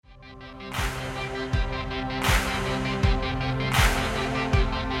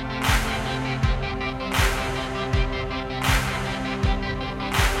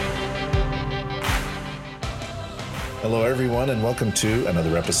Hello, everyone, and welcome to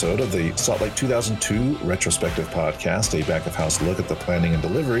another episode of the Salt Lake 2002 Retrospective Podcast, a back-of-house look at the planning and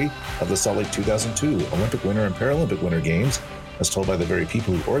delivery of the Salt Lake 2002 Olympic Winter and Paralympic Winter Games, as told by the very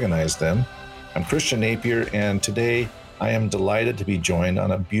people who organized them. I'm Christian Napier, and today I am delighted to be joined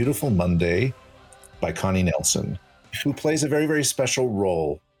on a beautiful Monday by Connie Nelson, who plays a very, very special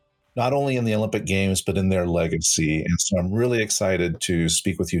role, not only in the Olympic Games, but in their legacy. And so I'm really excited to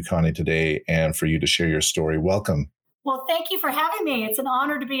speak with you, Connie, today and for you to share your story. Welcome. Well, thank you for having me. It's an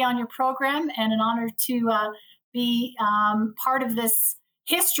honor to be on your program and an honor to be part of this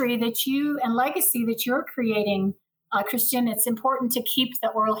history that you and legacy that you're creating, Christian. It's important to keep the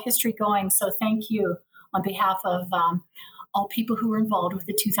oral history going. So thank you on behalf of all people who were involved with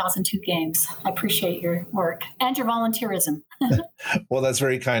the 2002 Games. I appreciate your work and your volunteerism. Well, that's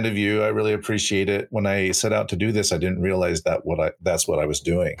very kind of you. I really appreciate it. When I set out to do this, I didn't realize that's what I was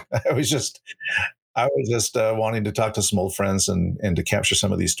doing. I was just wanting to talk to some old friends and to capture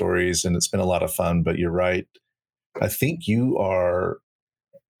some of these stories. And it's been a lot of fun, but you're right. I think you are,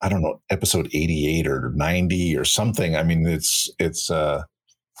 I don't know, episode 88 or 90 or something. I mean, it's a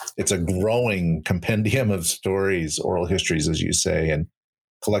growing compendium of stories, oral histories, as you say, and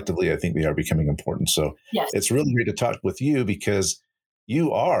collectively, I think they are becoming important. So yes. It's really great to talk with you because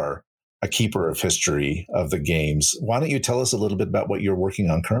you are a keeper of history of the Games. Why don't you tell us a little bit about what you're working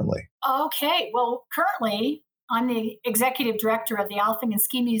on currently? Okay. Well, currently, I'm the executive director of the Alfing and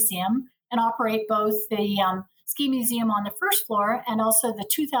Ski Museum and operate both the Ski Museum on the first floor and also the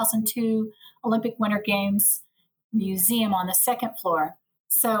 2002 Olympic Winter Games Museum on the second floor.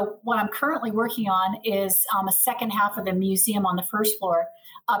 So what I'm currently working on is a second half of the museum on the first floor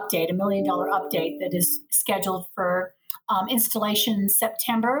update, $1 million update that is scheduled for installation in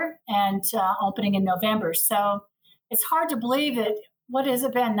September and opening in November. So it's hard to believe that, what has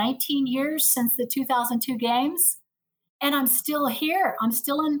it been, 19 years since the 2002 Games? And I'm still here. I'm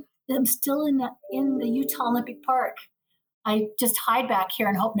still in the Utah Olympic Park. I just hide back here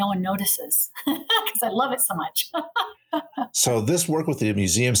and hope no one notices because I love it so much. So this work with the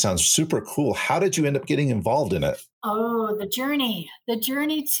museum sounds super cool. How did you end up getting involved in it? Oh, the journey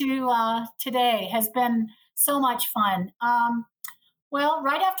to today has been so much fun. Well,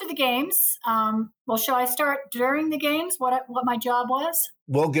 right after the Games, shall I start during the Games, what my job was?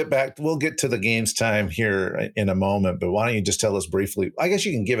 We'll get to the Games time here in a moment, but why don't you just tell us briefly, I guess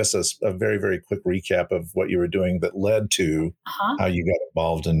you can give us a very, very quick recap of what you were doing that led to how you got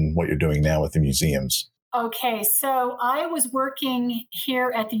involved in what you're doing now with the museums. Okay, so I was working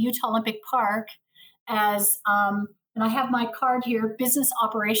here at the Utah Olympic Park as, and I have my card here, business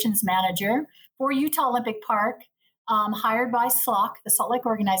operations manager for Utah Olympic Park, hired by SLOC, the Salt Lake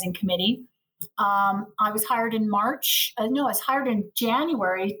Organizing Committee. I was hired in I was hired in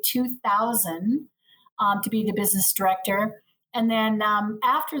January 2000 to be the business director. And then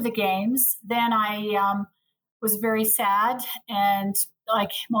after the Games, then I was very sad, and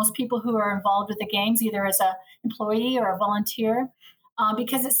like most people who are involved with the Games, either as an employee or a volunteer,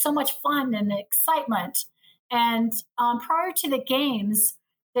 because it's so much fun and excitement. And prior to the Games,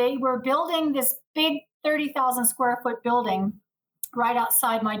 they were building this big 30,000 square foot building right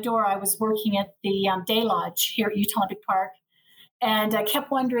outside my door. I was working at the Day Lodge here at Utah Olympic Park. And I kept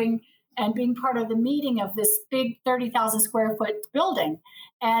wondering and being part of the meeting of this big 30,000 square foot building.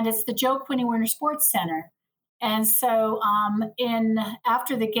 And it's the Joe Quinney Winter Sports Center. And so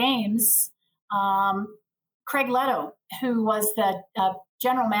after the Games, Craig Leto, who was the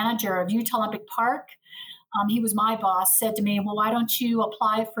general manager of Utah Olympic Park, he was my boss, said to me, well, why don't you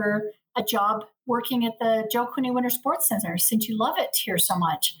apply for a job working at the Joe Quinney Winter Sports Center since you love it here so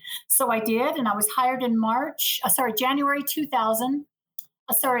much? So I did, and I was hired in January 2000.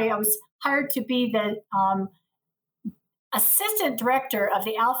 I was hired to be the assistant director of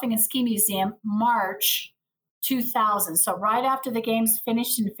the Alfing and Ski Museum, March 2000. So right after the Games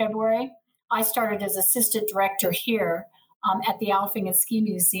finished in February, I started as assistant director here at the Alfing and Ski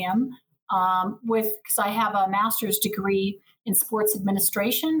Museum because I have a master's degree in sports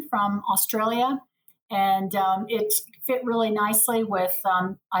administration from Australia, and it fit really nicely with.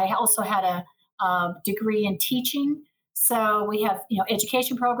 I also had a degree in teaching, so we have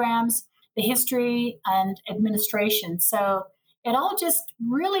education programs, the history, and administration. So it all just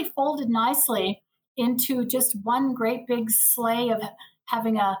really folded nicely into just one great big sleigh of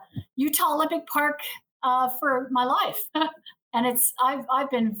having a Utah Olympic Park for my life. And I've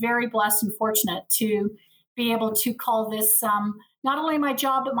been very blessed and fortunate to be able to call this not only my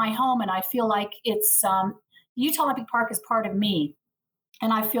job, but my home. And I feel like it's Utah Olympic Park is part of me.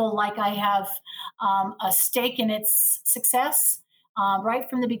 And I feel like I have a stake in its success. right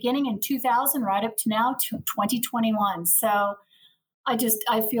from the beginning in 2000 right up to now to 2021. So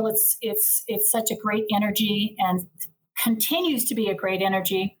I feel it's such a great energy and continues to be a great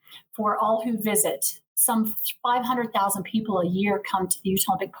energy for all who visit. Some 500,000 people a year come to the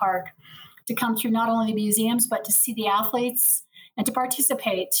Utah Olympic Park to come through not only the museums, but to see the athletes and to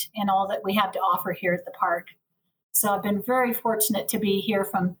participate in all that we have to offer here at the park. So I've been very fortunate to be here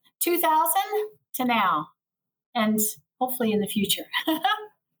from 2000 to now, and hopefully in the future.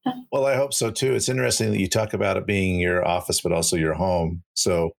 Well, I hope so too. It's interesting that you talk about it being your office, but also your home.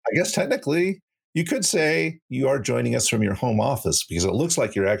 So I guess technically you could say you are joining us from your home office because it looks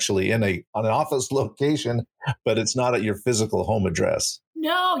like you're actually on an office location, but it's not at your physical home address.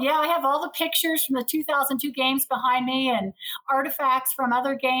 No, yeah, I have all the pictures from the 2002 games behind me and artifacts from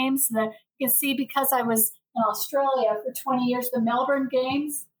other games that you can see because I was in Australia for 20 years, the Melbourne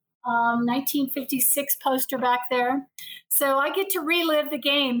Games, 1956 poster back there. So I get to relive the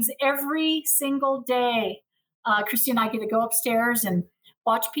games every single day. Christy and I get to go upstairs and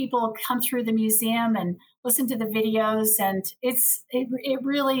watch people come through the museum and listen to the videos. And it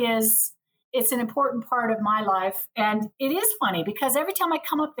really is, it's an important part of my life. And it is funny because every time I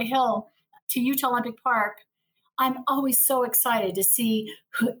come up the hill to Utah Olympic Park, I'm always so excited to see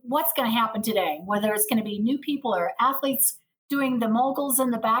what's going to happen today, whether it's going to be new people or athletes doing the moguls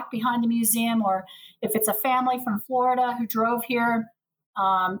in the back behind the museum, or if it's a family from Florida who drove here,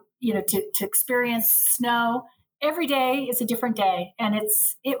 to experience snow. Every day is a different day, and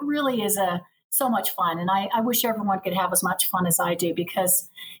it really is so much fun. And I wish everyone could have as much fun as I do because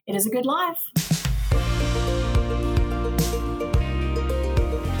it is a good life.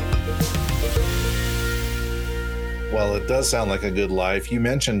 Well, it does sound like a good life. You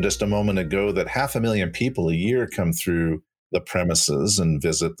mentioned just a moment ago that 500,000 people a year come through the premises and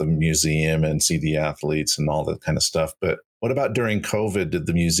visit the museum and see the athletes and all that kind of stuff. But what about during COVID? Did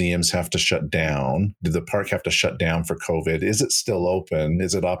the museums have to shut down? Did the park have to shut down for COVID? Is it still open?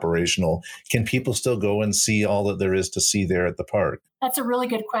 Is it operational? Can people still go and see all that there is to see there at the park? That's a really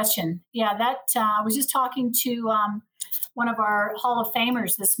good question. Yeah, I was just talking to one of our Hall of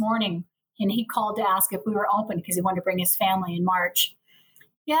Famers this morning, and he called to ask if we were open because he wanted to bring his family in March.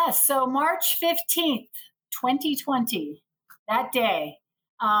 Yeah, so March 15th, 2020, that day,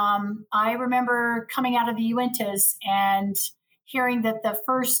 I remember coming out of the Uintas and hearing that the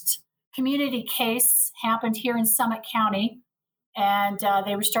first community case happened here in Summit County, and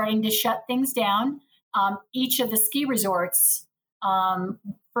they were starting to shut things down. Each of the ski resorts,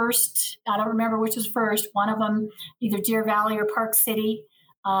 first, I don't remember which was first, one of them, either Deer Valley or Park City,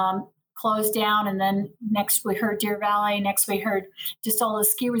 closed down. And then next we heard Deer Valley. Next we heard just all the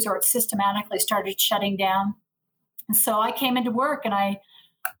ski resorts systematically started shutting down. And so I came into work and I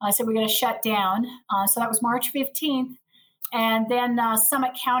said, we're going to shut down. So that was March 15th. And then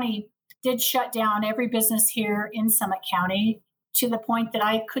Summit County did shut down every business here in Summit County to the point that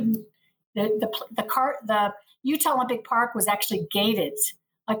I couldn't, the Utah Olympic Park was actually gated.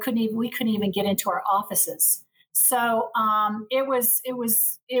 We couldn't even get into our offices. So it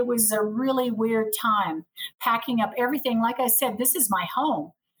was a really weird time packing up everything. Like I said, this is my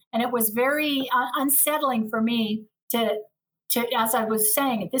home. And it was very unsettling for me to, as I was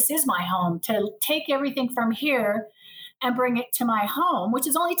saying, this is my home, to take everything from here and bring it to my home, which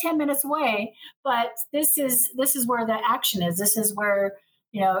is only 10 minutes away. But this is where the action is. This is where,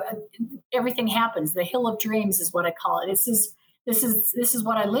 everything happens. The Hill of Dreams is what I call it. This is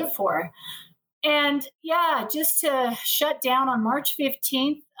what I live for. And yeah, just to shut down on March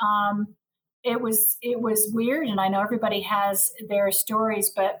 15th, it was weird. And I know everybody has their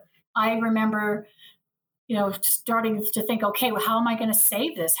stories, but I remember, starting to think, okay, well, how am I going to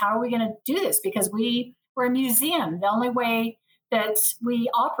save this? How are we going to do this? Because we're a museum. The only way that we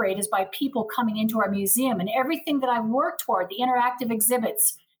operate is by people coming into our museum. And everything that I've worked toward, the interactive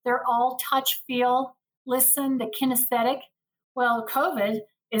exhibits, they're all touch, feel, listen, the kinesthetic. Well, COVID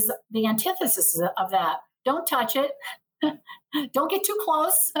is the antithesis of that. Don't touch it. Don't get too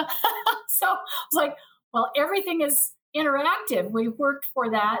close. So I was like, well, everything is interactive. We've worked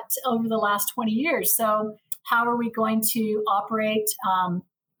for that over the last 20 years. So how are we going to operate?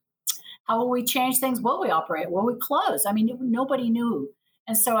 How will we change things? Will we operate? Will we close? I mean, nobody knew.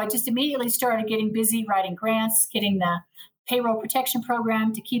 And so I just immediately started getting busy writing grants, getting the payroll protection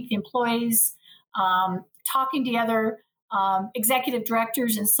program to keep the employees, talking to other executive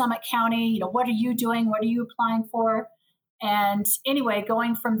directors in Summit County. What are you doing? What are you applying for? And anyway,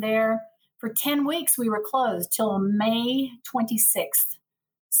 going from there, for 10 weeks, we were closed till May 26th.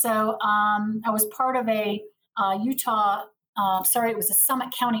 So I was part of a it was a Summit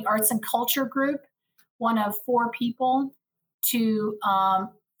County Arts and Culture group, one of 4 people. to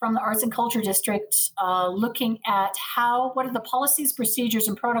from the Arts and Culture District, looking at what are the policies, procedures,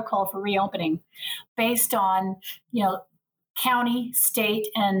 and protocol for reopening, based on county, state,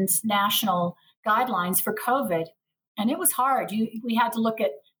 and national guidelines for COVID. And it was hard. We had to look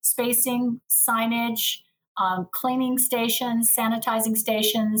at spacing, signage, cleaning stations, sanitizing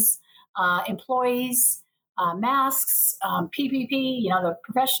stations, employees, masks, PPP,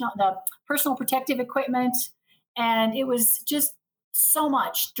 the personal protective equipment. And it was just so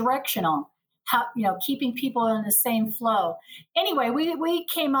much directional, how, keeping people in the same flow. Anyway, we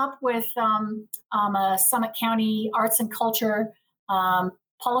came up with a Summit County Arts and Culture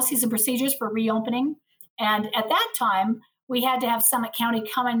policies and procedures for reopening. And at that time, we had to have Summit County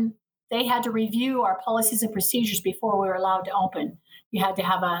come in. They had to review our policies and procedures before we were allowed to open. You had to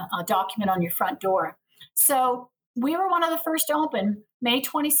have a document on your front door. So we were one of the first to open. May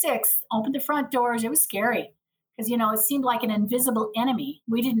 26th, opened the front doors. It was scary because, it seemed like an invisible enemy.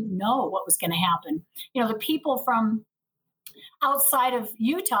 We didn't know what was going to happen. The people from outside of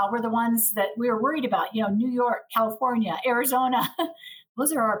Utah were the ones that we were worried about. New York, California, Arizona.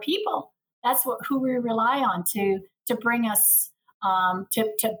 Those are our people. That's who we rely on to bring us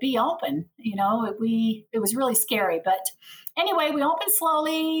to be open. It was really scary. But anyway, we opened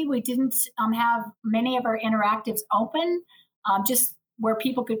slowly. We didn't have many of our interactives open, just where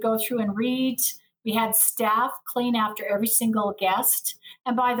people could go through and read. We had staff clean after every single guest.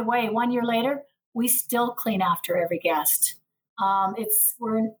 And by the way, 1 year later, we still clean after every guest.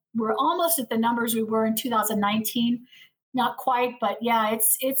 We're almost at the numbers we were in 2019. Not quite, but yeah,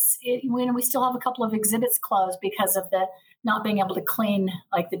 we still have a couple of exhibits closed because of the not being able to clean,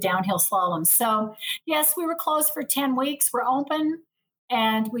 like the downhill slalom. So yes, we were closed for 10 weeks. We're open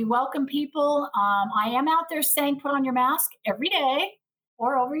and we welcome people. I am out there saying, put on your mask every day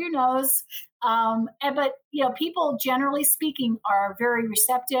or over your nose. But people generally speaking are very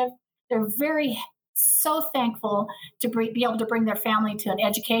receptive. They're so thankful to be able to bring their family to an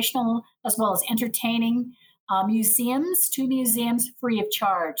educational as well as entertaining museums, 2 museums free of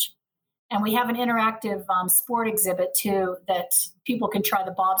charge. And we have an interactive sport exhibit too that people can try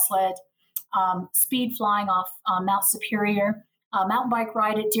the bobsled, speed flying off Mount Superior, mountain bike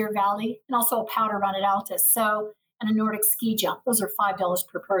ride at Deer Valley, and also a powder run at Altus. And a Nordic ski jump. Those are $5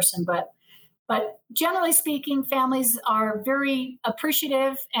 per person. But generally speaking, families are very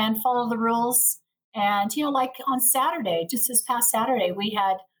appreciative and follow the rules. And, like on Saturday, just this past Saturday, we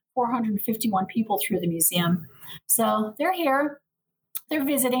had 451 people through the museum. So they're here, they're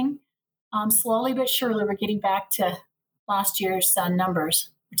visiting. Slowly but surely, we're getting back to last year's numbers,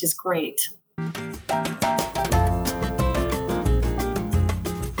 which is great.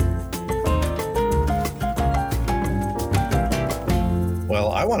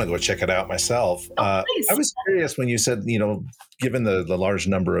 Well, I want to go check it out myself. I was curious when you said, given the large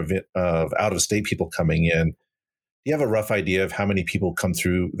number of out-of-state people coming in, do you have a rough idea of how many people come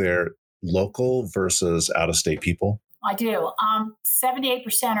through there local versus out-of-state people? I do. 78%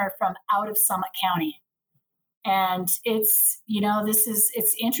 are from out of Summit County. And it's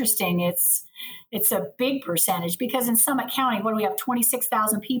interesting. It's a big percentage because in Summit County, what do we have?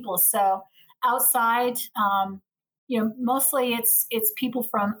 26,000 people. So outside, mostly it's people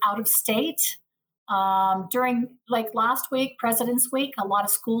from out of state. During like last week, President's Week, a lot of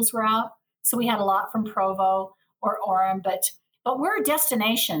schools were out. So we had a lot from Provo or Orem, but we're a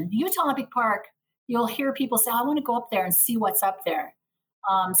destination. Utah Olympic Park, you'll hear people say, I want to go up there and see what's up there.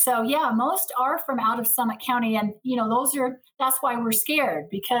 So yeah, most are from out of Summit County. And, that's why we're scared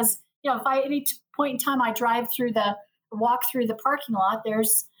because, if I, any point in time I walk through the parking lot,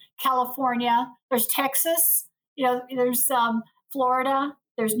 there's California, there's Texas, there's Florida,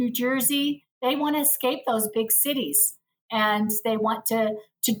 there's New Jersey. They want to escape those big cities and they want to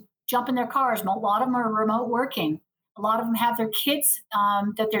jump in their cars. A lot of them are remote working. A lot of them have their kids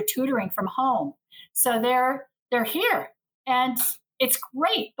that they're tutoring from home. So they're here and it's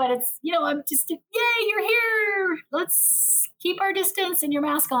great, but it's, I'm just, yay, you're here. Let's keep our distance and your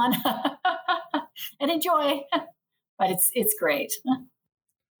mask on and enjoy. But it's great.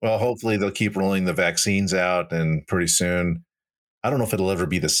 Well, hopefully they'll keep rolling the vaccines out and pretty soon, I don't know if it'll ever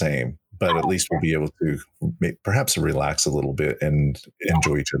be the same, but at least we'll be able to perhaps relax a little bit and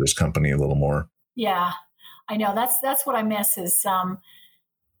enjoy each other's company a little more. Yeah, I know. That's what I miss is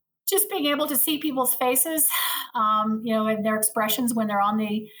just being able to see people's faces, and their expressions when they're on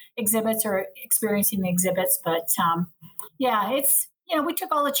the exhibits or experiencing the exhibits. But it's, we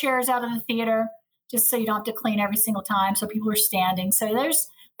took all the chairs out of the theater just so you don't have to clean every single time. So people are standing. So there's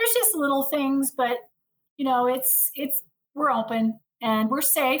just little things, but we're open and we're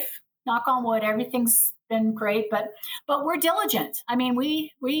safe. Knock on wood, everything's been great, but we're diligent. I mean,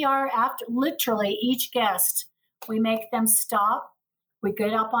 we are after literally each guest. We make them stop. We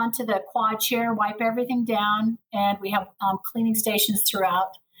get up onto the quad chair, wipe everything down, and we have cleaning stations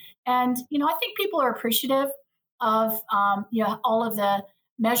throughout. And I think people are appreciative of all of the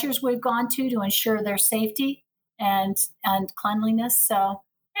measures we've gone to ensure their safety and cleanliness. So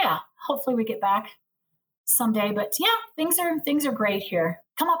yeah, hopefully we get back someday. But yeah, things are great here.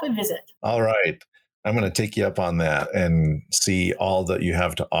 Come up and visit. All right. I'm going to take you up on that and see all that you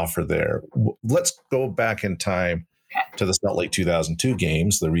have to offer there. Let's go back in time to the Salt Lake 2002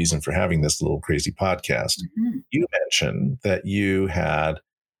 games, the reason for having this little crazy podcast. Mm-hmm. You mentioned that you had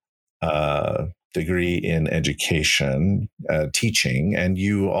a degree in education, teaching, and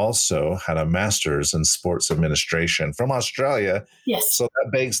you also had a master's in sports administration from Australia. Yes. So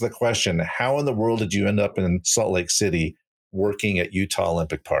that begs the question, how in the world did you end up in Salt Lake City working at Utah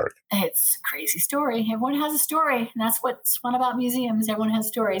Olympic Park? It's a crazy story. Everyone has a story, and that's what's fun about museums. Everyone has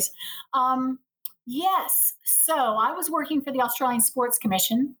stories. Yes. So I was working for the Australian Sports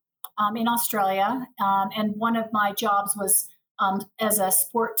Commission in Australia, and one of my jobs was as a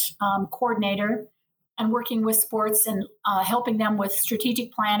sport coordinator and working with sports and helping them with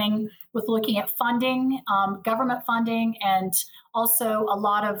strategic planning, with looking at funding, government funding, and also a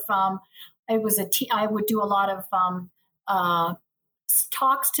lot of I would do a lot of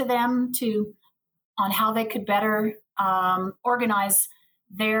talks to them on how they could better organize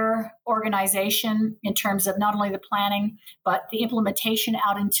their organization in terms of not only the planning but the implementation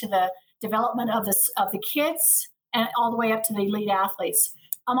out into the development of the kids and all the way up to the elite athletes.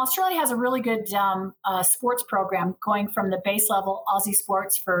 Australia has a really good sports program going from the base level Aussie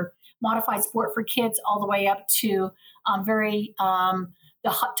sports for modified sport for kids all the way up to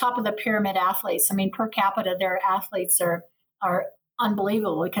the top of the pyramid athletes. I mean, per capita, their athletes are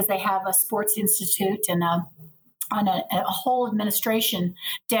unbelievable because they have a sports institute and a whole administration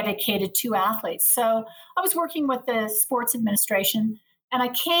dedicated to athletes. So I was working with the sports administration, and I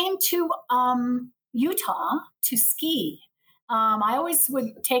came to Utah to ski. I always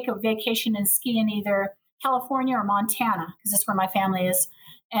would take a vacation and ski in either California or Montana because that's where my family is.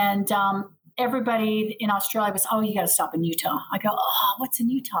 And everybody in Australia was, "Oh, you got to stop in Utah." I go, "Oh, what's in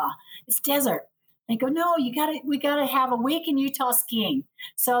Utah? It's desert." They go, "No, we got to have a week in Utah skiing."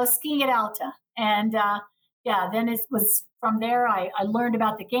 So skiing at Alta. And then it was from there I learned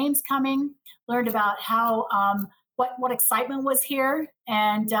about the games coming, learned about how what excitement was here.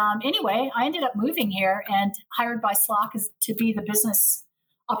 And anyway, I ended up moving here and hired by SLOC to be the business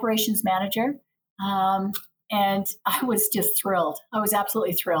operations manager. And I was just thrilled. I was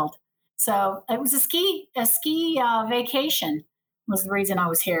absolutely thrilled. So it was a ski vacation was the reason I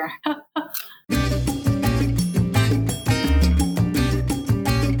was here.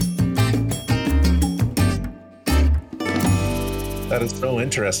 That is so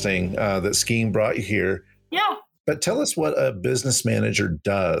interesting that skiing brought you here. Yeah. But tell us what a business manager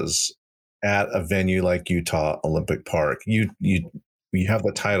does at a venue like Utah Olympic Park. You have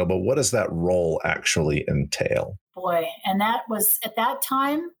the title, but what does that role actually entail? Boy, and that was at that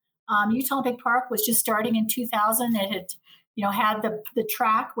time, Utah Olympic Park was just starting in 2000. It had, had the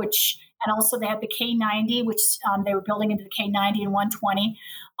track, and also they had the K90, which they were building into the K90 and 120,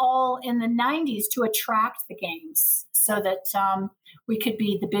 all in the 90s to attract the games so that we could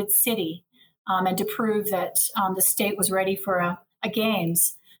be the bid city and to prove that the state was ready for a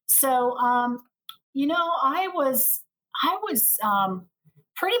games. So, I was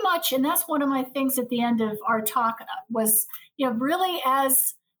pretty much, and that's one of my things at the end of our talk was, really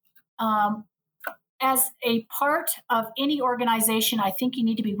as a part of any organization, I think you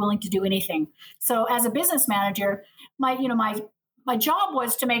need to be willing to do anything. So as a business manager, my job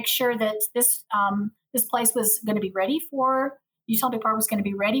was to make sure that this place was going to be ready for Utah Olympic Park was going to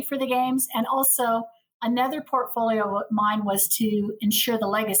be ready for the games. And also another portfolio of mine was to ensure the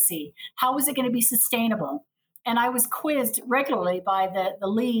legacy. How was it going to be sustainable? And I was quizzed regularly by the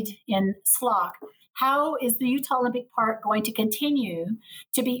lead in SLOC. How is the Utah Olympic Park going to continue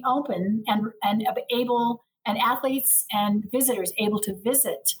to be open and able, and athletes and visitors able to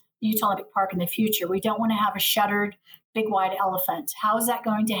visit Utah Olympic Park in the future? We don't want to have a shuttered, big, wide elephant. How is that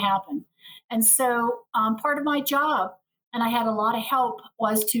going to happen? And so part of my job, and I had a lot of help,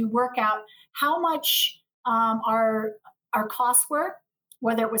 was to work out how much our costs were,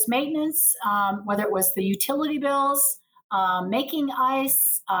 whether it was maintenance, whether it was the utility bills, making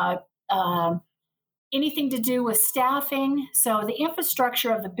ice, anything to do with staffing. So the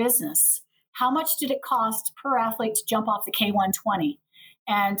infrastructure of the business, how much did it cost per athlete to jump off the K120?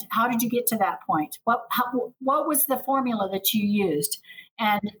 And how did you get to that point? What was the formula that you used?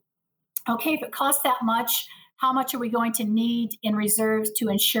 And okay, if it costs that much, how much are we going to need in reserves to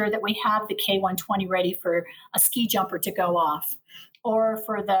ensure that we have the K120 ready for a ski jumper to go off, or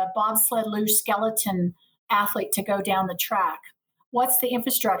for the bobsled luge skeleton athlete to go down the track? What's the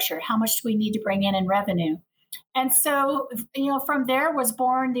infrastructure? How much do we need to bring in revenue? And so, from there was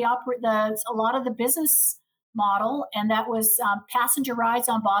born a lot of the business model, and that was passenger rides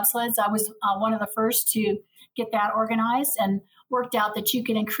on bobsleds. I was one of the first to get that organized, and worked out that you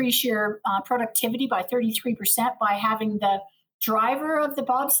can increase your productivity by 33% by having the driver of the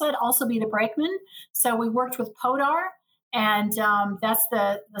bobsled also be the brakeman. So we worked with Podar, and that's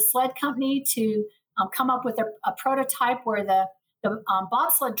the sled company, to come up with a prototype where the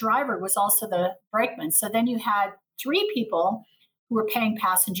bobsled driver was also the brakeman. So then you had 3 people who were paying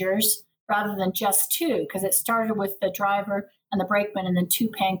passengers rather than just 2, because it started with the driver and the brakeman and then 2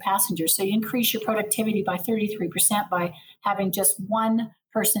 paying passengers. So you increase your productivity by 33% by having just 1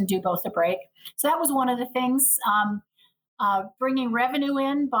 person do both the brake. So that was one of the things. Bringing revenue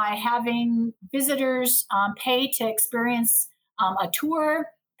in by having visitors pay to experience a tour,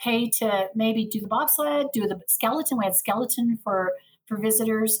 pay to maybe do the bobsled, do the skeleton. We had skeleton for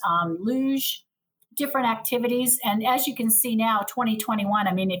visitors, luge, different activities. And as you can see now, 2021,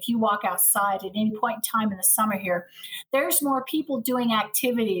 I mean, if you walk outside at any point in time in the summer here, there's more people doing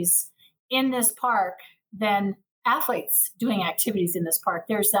activities in this park than athletes doing activities in this park.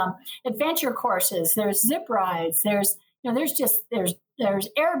 There's adventure courses, there's zip rides, there's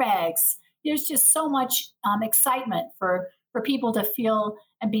airbags. There's just so much excitement for people to feel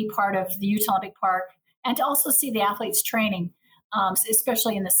and be part of the Utah Olympic Park, and to also see the athletes training,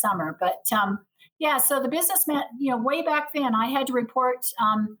 especially in the summer. But so the businessman, way back then, I had to report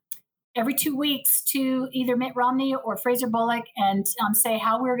every 2 weeks to either Mitt Romney or Fraser Bullock, and say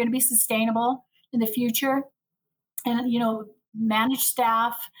how we were going to be sustainable in the future, and manage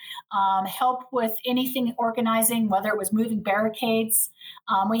staff, help with anything organizing, whether it was moving barricades.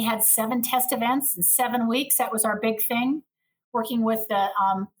 We had 7 test events in 7 weeks. That was our big thing. Working with the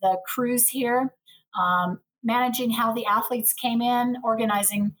crews here, managing how the athletes came in,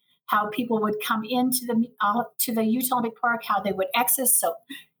 organizing how people would come into the Utah Olympic Park, how they would exit. So,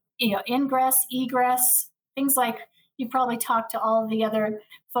 ingress, egress, things like you probably talked to all the other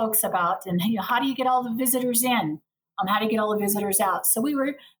folks about, and how do you get all the visitors in? How do you get all the visitors out? So we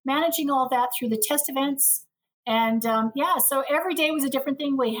were managing all that through the test events. And so every day was a different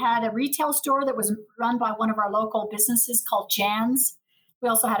thing. We had a retail store that was run by one of our local businesses called Jan's. We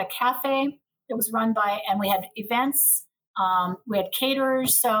also had a cafe that was run by, and we had events. We had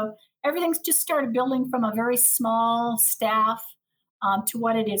caterers. So everything's just started building from a very small staff to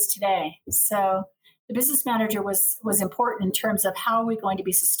what it is today. So the business manager was important in terms of how are we going to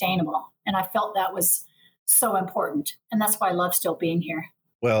be sustainable. And I felt that was so important. And that's why I love still being here.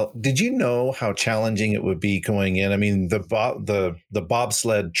 Well, did you know how challenging it would be going in? I mean, the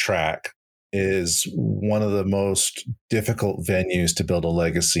bobsled track is one of the most difficult venues to build a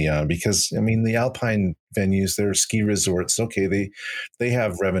legacy on, because, I mean, the alpine venues, they're ski resorts. Okay, they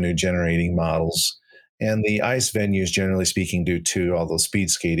have revenue generating models, and the ice venues, generally speaking, do too, although speed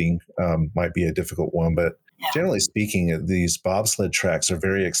skating might be a difficult one. But generally speaking, these bobsled tracks are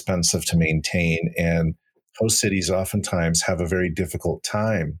very expensive to maintain, and host cities oftentimes have a very difficult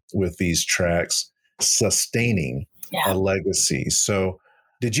time with these tracks sustaining a legacy. So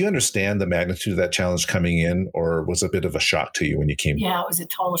did you understand the magnitude of that challenge coming in, or was it a bit of a shock to you when you came? Yeah, it was a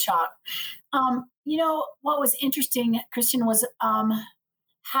total shock. What was interesting, Christian, was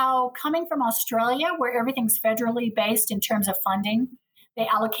how coming from Australia, where everything's federally based in terms of funding, they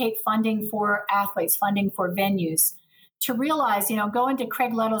allocate funding for athletes, funding for venues, to realize, go into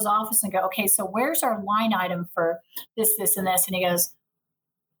Craig Leto's office and go, okay, so where's our line item for this, this, and this? And he goes,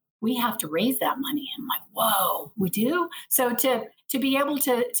 we have to raise that money. I'm like, whoa, we do? So to be able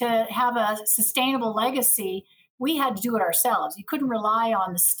to have a sustainable legacy, we had to do it ourselves. You couldn't rely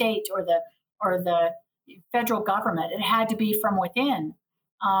on the state or the federal government. It had to be from within.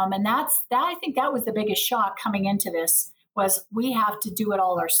 And I think that was the biggest shock coming into this, was we have to do it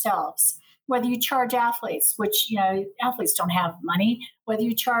all ourselves. Whether you charge athletes, which, athletes don't have money, whether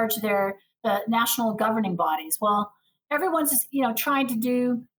you charge the national governing bodies. Well, everyone's, trying to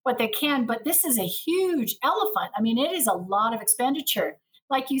do what they can, but this is a huge elephant. I mean, it is a lot of expenditure.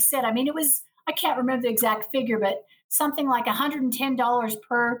 Like you said, I mean, I can't remember the exact figure, but something like $110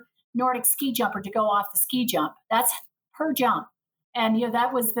 per Nordic ski jumper to go off the ski jump. That's per jump. And,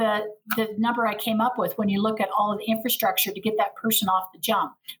 that was the number I came up with when you look at all of the infrastructure to get that person off the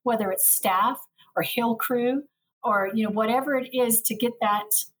jump, whether it's staff or hill crew or, whatever it is to get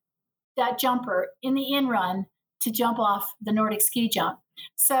that jumper in the in run to jump off the Nordic ski jump.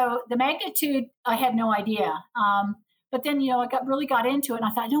 So the magnitude, I had no idea. But then, I really got into it, and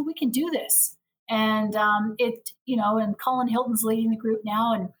I thought, no, we can do this. And and Colin Hilton's leading the group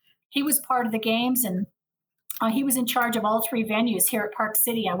now, and he was part of the games, and he was in charge of all three venues here at Park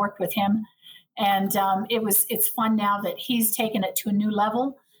City. I worked with him, and it's fun now that he's taken it to a new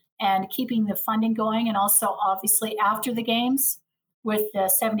level and keeping the funding going, and also obviously after the games with the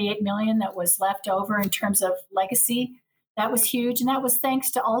 78 million that was left over in terms of legacy. That was huge, and that was thanks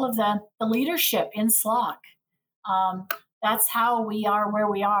to all of the leadership in SLOC. That's how we are where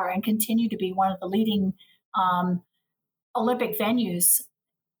we are and continue to be one of the leading Olympic venues,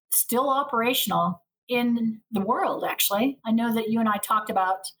 still operational in the world, actually. I know that you and I talked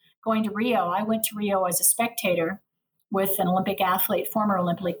about going to Rio. I went to Rio as a spectator with an Olympic athlete, former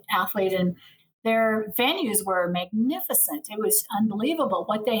Olympic athlete, and their venues were magnificent. It was unbelievable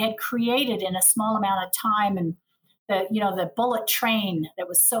what they had created in a small amount of time, and the bullet train that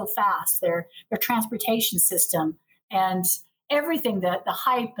was so fast, their transportation system, and everything, the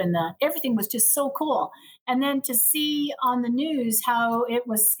hype and everything was just so cool. And then to see on the news how it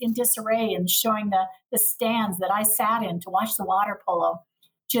was in disarray and showing the stands that I sat in to watch the water polo,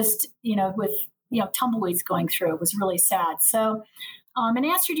 just, with, tumbleweeds going through, it was really sad. So in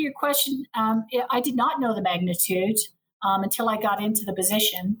answer to your question, I did not know the magnitude until I got into the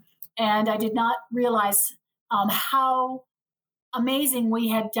position. And I did not realize how amazing we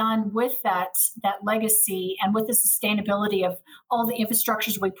had done with that legacy and with the sustainability of all the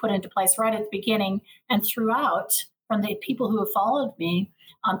infrastructures we put into place right at the beginning and throughout, from the people who have followed me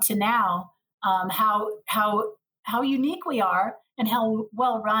to now, how unique we are and how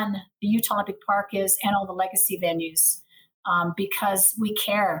well run the Utah Olympic Park is and all the legacy venues, because we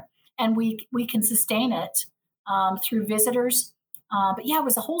care and we can sustain it through visitors. But yeah, it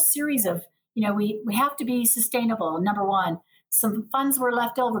was a whole series of, we have to be sustainable. Number one, some funds were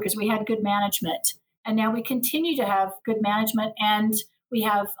left over because we had good management. And now we continue to have good management, and we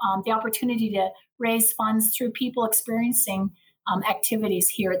have the opportunity to raise funds through people experiencing activities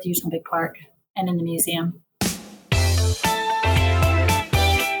here at the Utah Olympic Park and in the museum.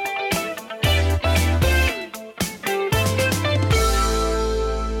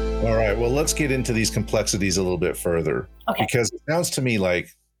 All right, well, let's get into these complexities a little bit further. Okay. Because it sounds to me like,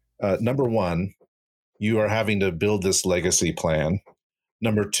 number one, you are having to build this legacy plan.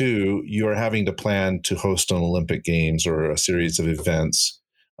 Number two, you are having to plan to host an Olympic Games or a series of events,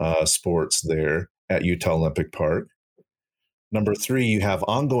 sports there at Utah Olympic Park. Number three, you have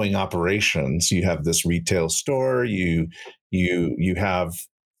ongoing operations. You have this retail store. You have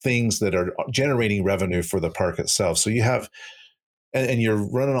things that are generating revenue for the park itself. So you have, and you're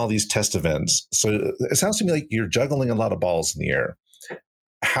running all these test events. So it sounds to me like you're juggling a lot of balls in the air.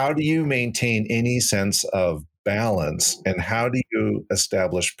 How do you maintain any sense of balance, and how do you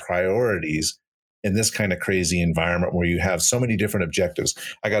establish priorities in this kind of crazy environment where you have so many different objectives?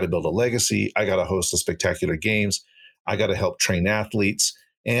 I got to build a legacy. I got to host a spectacular games. I got to help train athletes.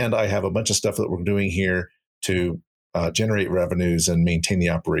 And I have a bunch of stuff that we're doing here to generate revenues and maintain the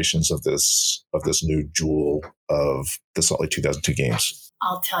operations of this new jewel of the Salt Lake 2002 Games.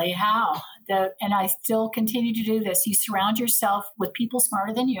 I'll tell you how. And I still continue to do this. You surround yourself with people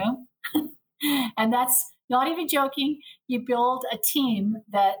smarter than you. And that's not even joking. You build a team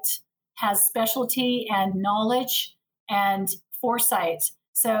that has specialty and knowledge and foresight.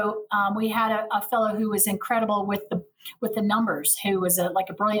 So we had a fellow who was incredible with the numbers, who was like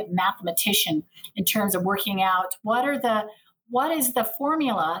a brilliant mathematician in terms of working out what is the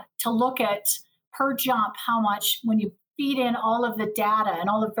formula to look at per jump, how much when you feed in all of the data and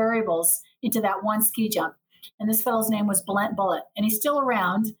all the variables into that one ski jump. And this fellow's name was Brent Bullitt, and he's still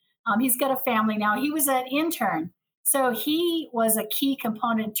around. He's got a family now. He was an intern, so he was a key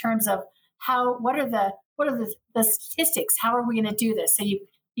component in terms of what are the statistics? How are we going to do this? So you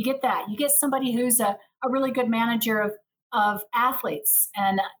get that. You get somebody who's a really good manager of athletes,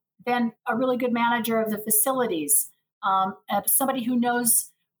 and then a really good manager of the facilities. Somebody who knows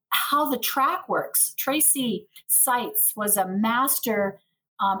how the track works. Tracy Seitz was a master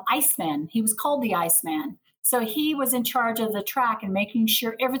Iceman. He was called the Iceman. So he was in charge of the track and making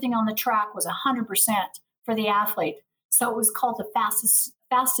sure everything on the track was 100% for the athlete. So it was called the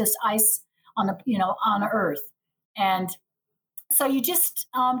fastest ice on Earth. And so you just,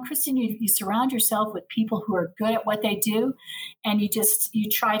 Kristen, you surround yourself with people who are good at what they do, and you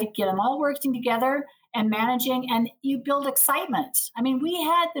try to get them all working together and managing, and you build excitement. I mean, we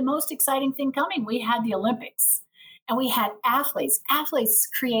had the most exciting thing coming. We had the Olympics, and we had athletes. Athletes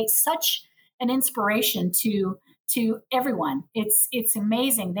create such an inspiration to to everyone. It's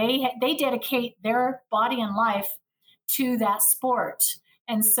amazing. They dedicate their body and life to that sport.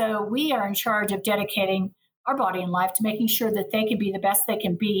 And so we are in charge of dedicating our body and life to making sure that they can be the best they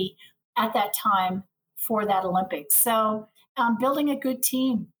can be at that time for that Olympics. So building a good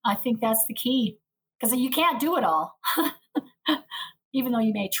team, I think that's the key, because you can't do it all, even though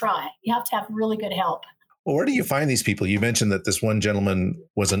you may try. You have to have really good help. Well, where do you find these people? You mentioned that this one gentleman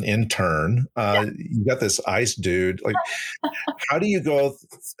was an intern. You got this ice dude. Like, how do you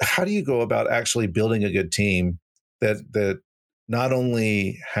go about actually building a good team that not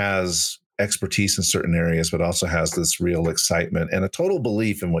only has expertise in certain areas, but also has this real excitement and a total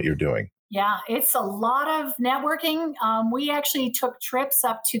belief in what you're doing? Yeah, it's a lot of networking. We actually took trips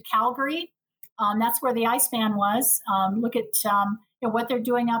up to Calgary. That's where the Iceman was. Look at what they're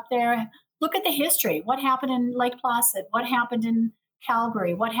doing up there. Look at the history. What happened in Lake Placid? What happened in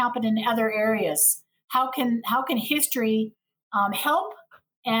Calgary? What happened in other areas? How can history help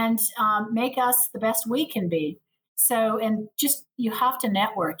and make us the best we can be? So, and just you have to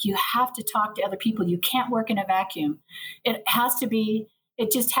network. You have to talk to other people. You can't work in a vacuum. It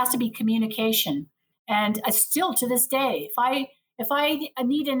just has to be communication. And still to this day, if I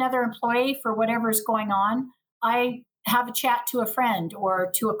need another employee for whatever is going on, I have a chat to a friend or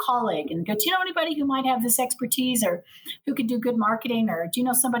to a colleague and go, do you know anybody who might have this expertise or who could do good marketing, or do you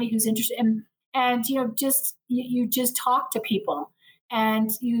know somebody who's interested in, and you just talk to people, and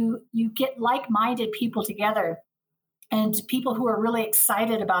you get like-minded people together, and people who are really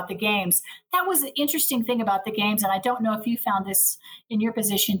excited about the games. That was the interesting thing about the games, and I don't know if you found this in your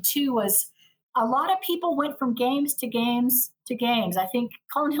position too, was a lot of people went from games to games to games. I think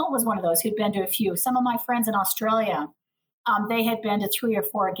Colin Hill was one of those who'd been to a few. Some of my friends in Australia, they had been to 3 or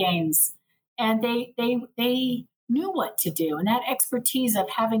 4 games, and they knew what to do. And that expertise of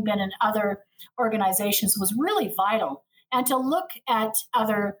having been in other organizations was really vital. And to look at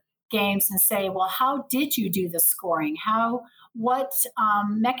other games and say, well, how did you do the scoring? What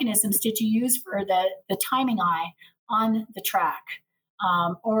mechanisms did you use for the timing eye on the track?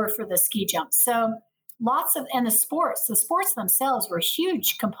 Or for the ski jump. So and the sports themselves were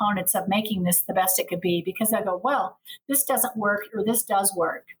huge components of making this the best it could be, because they go, well, this doesn't work or this does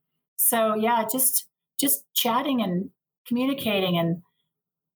work. So yeah, just chatting and communicating, and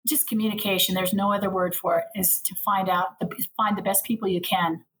just communication. There's no other word for it, is to find the best people you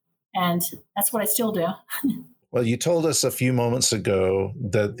can. And that's what I still do. Well, you told us a few moments ago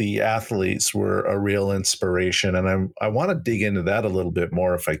that the athletes were a real inspiration, and I want to dig into that a little bit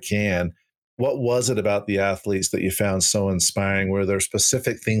more if I can. What was it about the athletes that you found so inspiring? Were there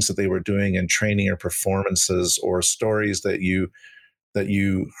specific things that they were doing in training or performances, or stories that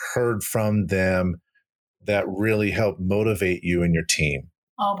you heard from them that really helped motivate you and your team?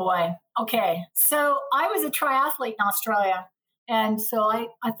 Oh boy. Okay. So I was a triathlete in Australia. And so I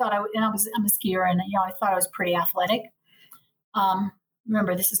thought I'm a skier, and I thought I was pretty athletic.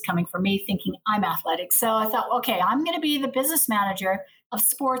 Remember, this is coming from me thinking I'm athletic. So I thought, okay, I'm going to be the business manager of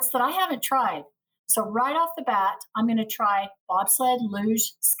sports that I haven't tried. So right off the bat, I'm going to try bobsled,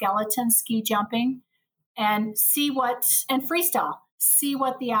 luge, skeleton, ski jumping, and freestyle, see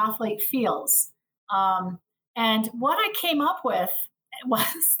what the athlete feels. And what I came up with was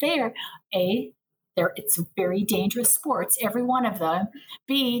it's very dangerous sports, every one of them.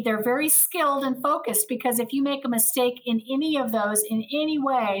 B, they're very skilled and focused, because if you make a mistake in any of those in any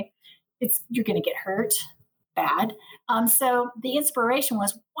way, you're going to get hurt bad. So the inspiration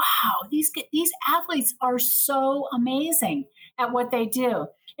was, wow, these athletes are so amazing at what they do.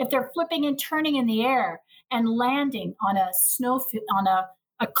 If they're flipping and turning in the air and landing on a snow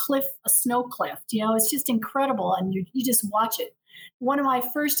cliff, a snow cliff, it's just incredible, and you just watch it. One of my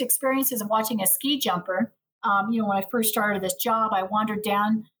first experiences of watching a ski jumper, when I first started this job, I wandered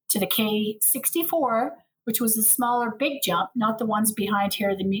down to the K64, which was a smaller big jump, not the ones behind here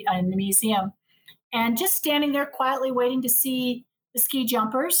in the museum, and just standing there quietly waiting to see the ski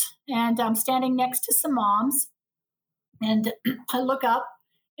jumpers. And I'm standing next to some moms, and I look up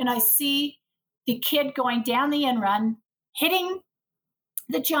and I see the kid going down the in run, hitting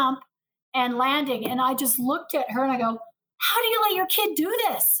the jump and landing. And I just looked at her and I go, how do you let your kid do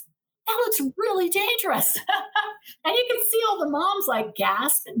this? That looks really dangerous. And you can see all the moms like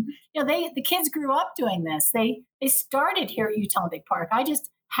gasp. And the kids grew up doing this. They started here at Utah Olympic Park. I just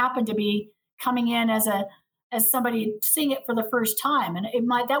happened to be coming in as somebody seeing it for the first time. And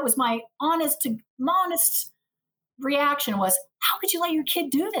that was my honest reaction was, how could you let your kid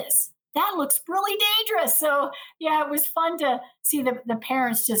do this? That looks really dangerous. So yeah, it was fun to see the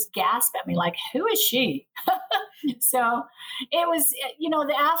parents just gasp at me like, who is she? So it was,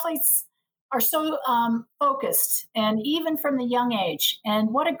 the athletes are so focused, and even from the young age. And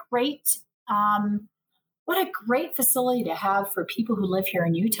um, what a great facility to have for people who live here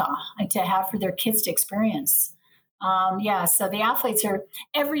in Utah, and to have for their kids to experience. Yeah, so the athletes are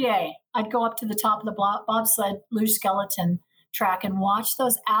every day. I'd go up to the top of the bobsled luge skeleton track and watch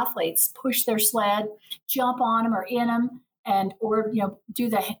those athletes push their sled, jump on them or in them, and or do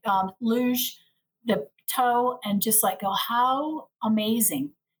the luge, the toe, and just like go, how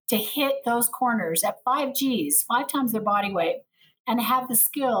amazing to hit those corners at 5 Gs, 5 times their body weight, and have the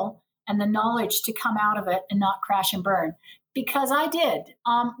skill and the knowledge to come out of it and not crash and burn. Because I did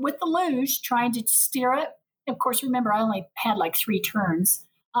with the luge, trying to steer it. Of course, remember I only had like 3 turns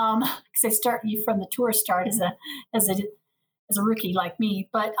because they start you from the tour start as a rookie like me.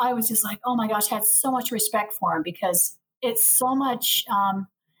 But I was just like, oh my gosh, I had so much respect for him because it's so much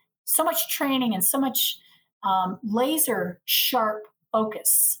training and so much laser sharp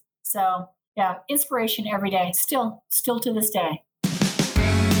focus. So yeah, inspiration every day, still to this day.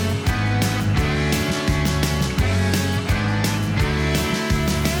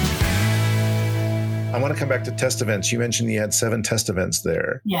 I want to come back to test events. You mentioned you had 7 test events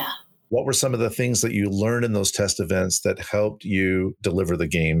there. Yeah. What were some of the things that you learned in those test events that helped you deliver the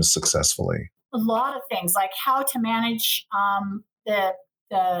games successfully? A lot of things, like how to manage the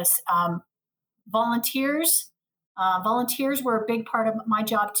volunteers. Volunteers were a big part of my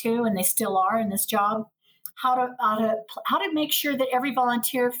job too, and they still are in this job. How to make sure that every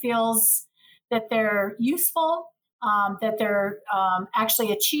volunteer feels that they're useful, that they're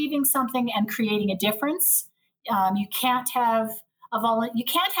actually achieving something and creating a difference. You can't have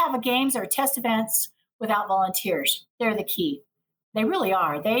a games or test events without volunteers. They're the key. They really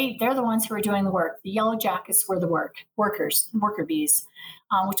are. They're the ones who are doing the work. The yellow jackets were the worker bees,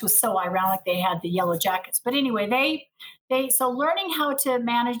 which was so ironic. They had the yellow jackets, but anyway, so learning how to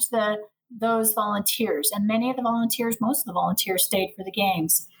manage those volunteers, and most of the volunteers stayed for the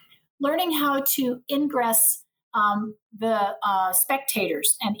games. Learning how to ingress the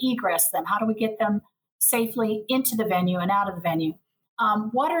spectators and egress them. How do we get them safely into the venue and out of the venue?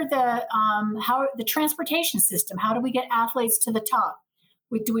 What are the transportation system? How do we get athletes to the top?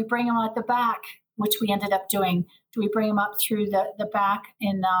 Do we bring them at the back, which we ended up doing? Do we bring them up through the back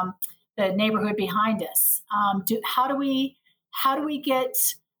in the neighborhood behind us? How do we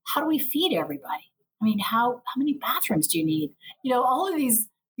feed everybody? I mean, how many bathrooms do you need? All of these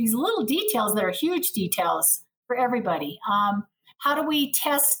little details that are huge details for everybody. How do we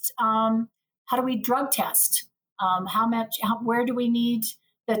test? How do we drug test? Where do we need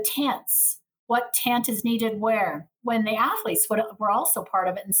the tents? What tent is needed where? When the athletes were also part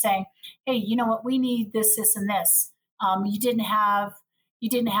of it and saying, hey, you know what, we need this, and this. You didn't have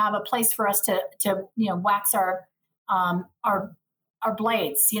a place for us to wax our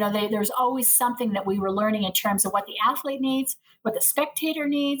blades. There's always something that we were learning in terms of what the athlete needs, what the spectator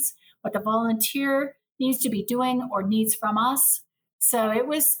needs, what the volunteer needs to be doing or needs from us. So it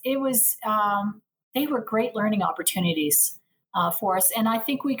was they were great learning opportunities for us. And I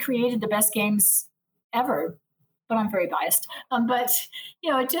think we created the best games ever, but I'm very biased. But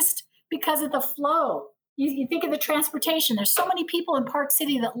just because of the flow, you think of the transportation. There's so many people in Park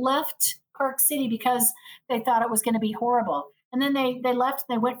City that left Park City because they thought it was going to be horrible. And then they left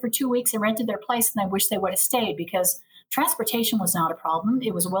and they went for 2 weeks and rented their place, and I wish they would have stayed because transportation was not a problem.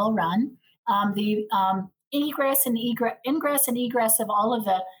 It was well run. The ingress and egress of all of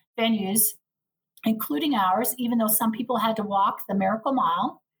the venues, including ours, even though some people had to walk the Miracle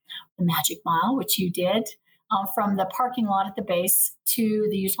Mile, the Magic Mile, which you did, from the parking lot at the base to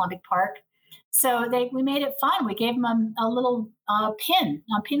the Utah Olympic Park. So we made it fun. We gave them a little pin.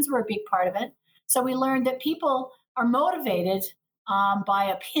 Pins were a big part of it. So we learned that people are motivated by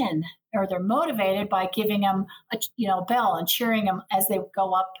a pin, or they're motivated by giving them a bell and cheering them as they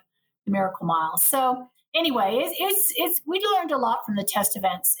go up the Miracle Mile. So anyway, we learned a lot from the test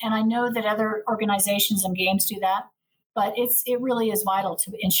events, and I know that other organizations and games do that, but it really is vital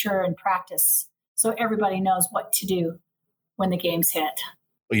to ensure and practice so everybody knows what to do when the games hit.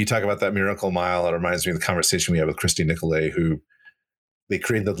 Well, you talk about that Miracle Mile. It reminds me of the conversation we had with Christy Nicolay, who they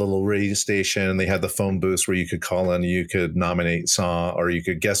created the little radio station. They had the phone booths where you could call in, you could nominate song, or you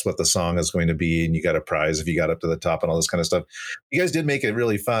could guess what the song is going to be, and you got a prize if you got up to the top and all this kind of stuff. You guys did make it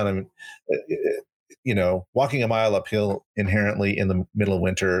really fun. I mean, walking a mile uphill inherently in the middle of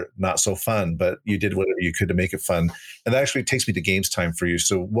winter, not so fun, but you did whatever you could to make it fun. And that actually takes me to games time for you.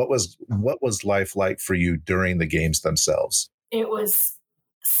 So what was life like for you during the games themselves? It was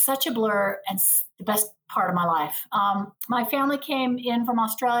such a blur and the best part of my life. My family came in from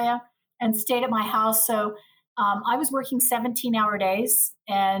Australia and stayed at my house. So I was working 17-hour days,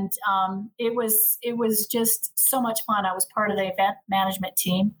 and it was just so much fun. I was part of the event management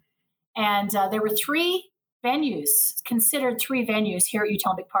team, and there were considered three venues here at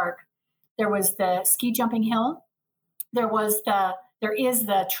Utah Olympic Park. There was the ski jumping hill, there is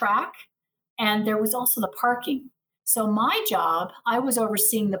the track, and there was also the parking. So my job, I was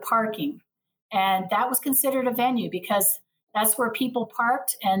overseeing the parking, and that was considered a venue because that's where people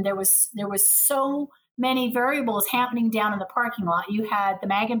parked, and there was so many variables happening down in the parking lot. You had the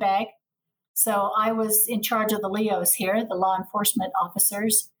mag and bag. So I was in charge of the LEOs here, the law enforcement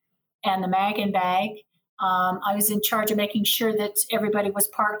officers, and the mag and bag. I was in charge of making sure that everybody was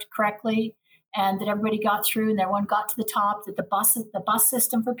parked correctly and that everybody got through and everyone got to the top, that the bus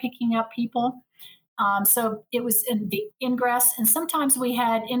system for picking up people. So it was in the ingress, and sometimes we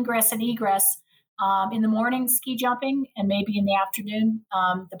had ingress and egress in the morning, ski jumping, and maybe in the afternoon,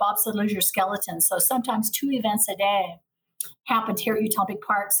 the bobsled luger skeleton. So sometimes 2 events a day happened here at Utah Olympic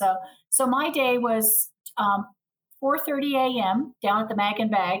Park. So my day was 4:30 a.m. down at the mag and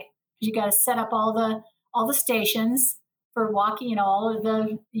bag. You got to set up all the stations for walking.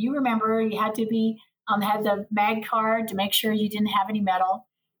 You remember you had to be had the mag card to make sure you didn't have any metal,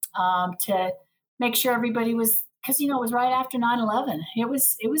 to make sure everybody was, because it was right after 9/11. It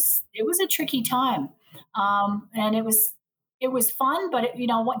was a tricky time, and it was fun, but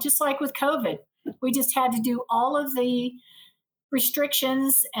just like with COVID, we just had to do all of the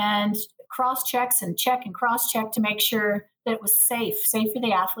restrictions and cross checks and check and cross check to make sure that it was safe for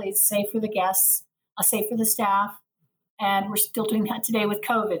the athletes, safe for the guests, safe for the staff. And we're still doing that today with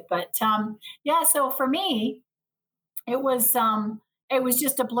COVID. But so for me, it was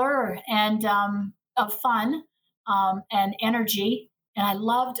just a blur and of fun and energy. And I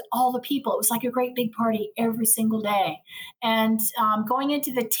loved all the people. It was like a great big party every single day. And going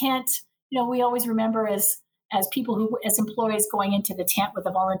into the tent, we always remember as people as employees going into the tent with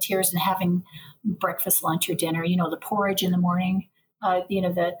the volunteers and having breakfast, lunch, or dinner, the porridge in the morning,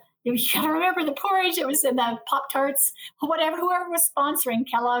 you got to remember the porridge. It was in the Pop-Tarts, whoever was sponsoring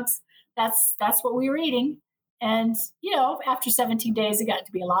Kellogg's, that's what we were eating. And, after 17 days, it got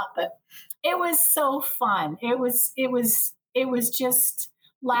to be a lot, but it was so fun. It was just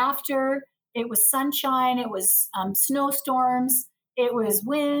laughter. It was sunshine. It was snowstorms. It was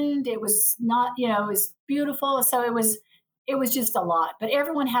wind. It was not, it was beautiful. So it was just a lot, but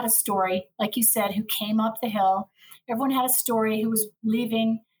everyone had a story, like you said, who came up the hill. Everyone had a story who was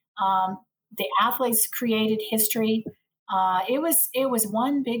leaving. The athletes created history. It was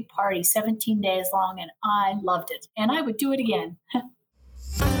one big party, 17 days long, and I loved it. And I would do it again.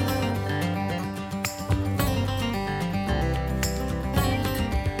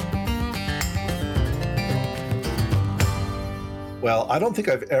 Well, I don't think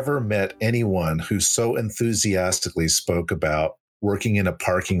I've ever met anyone who so enthusiastically spoke about working in a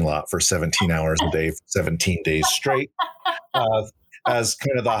parking lot for 17 hours a day for 17 days straight as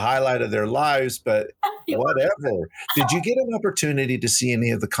kind of the highlight of their lives, but whatever. Did you get an opportunity to see any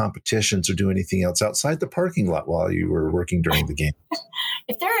of the competitions or do anything else outside the parking lot while you were working during the game?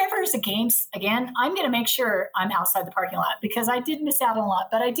 If there ever is a games again, I'm going to make sure I'm outside the parking lot because I did miss out on a lot.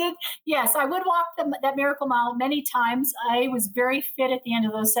 But I did, yes, I would walk that Miracle Mile many times. I was very fit at the end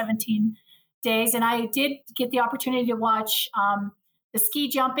of those 17 days, and I did get the opportunity to watch the ski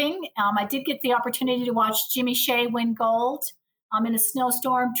jumping. I did get the opportunity to watch Jimmy Shea win gold. In a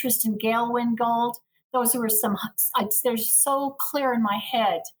snowstorm, Tristan Gale win gold. Those were they're so clear in my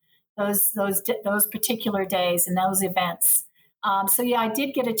head, those particular days and those events. I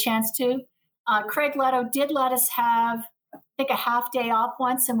did get a chance to. Craig Leto did let us have, I think, a half day off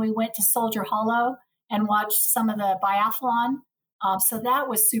once, and we went to Soldier Hollow and watched some of the biathlon. So that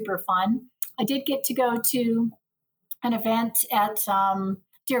was super fun. I did get to go to an event at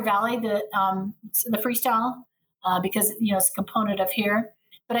Deer Valley, the freestyle, because it's a component of here.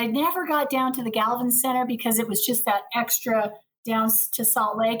 But I never got down to the Galvin Center because it was just that extra down to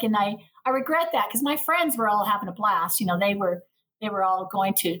Salt Lake, and I regret that because my friends were all having a blast. They were all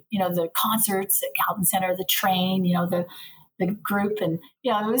going to the concerts at Galvin Center, the train, the group, and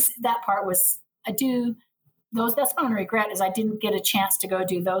it was that part was I do those. That's my only regret is I didn't get a chance to go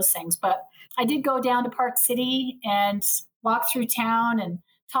do those things, but I did go down to Park City and walk through town and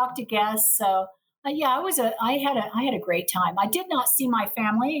talk to guests. So. I had a great time. I did not see my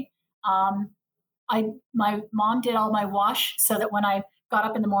family. My mom did all my wash so that when I got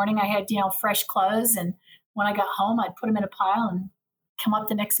up in the morning, I had fresh clothes, and when I got home, I'd put them in a pile and come up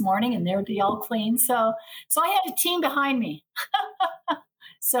the next morning, and they would be all clean. So I had a team behind me.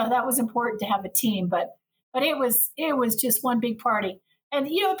 So that was important to have a team. But it was just one big party. And,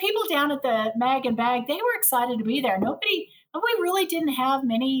 people down at the Mag and Bag, they were excited to be there. We really didn't have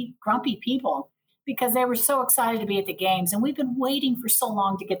many grumpy people because they were so excited to be at the games. And we've been waiting for so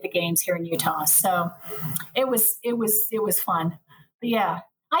long to get the games here in Utah. So it was fun. But yeah,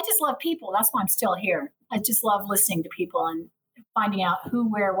 I just love people. That's why I'm still here. I just love listening to people and finding out who,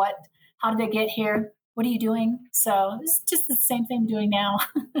 where, what, how did they get here? What are you doing? So it's just the same thing I'm doing now.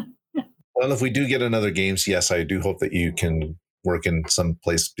 Well, if we do get another games, yes, I do hope that you can work in some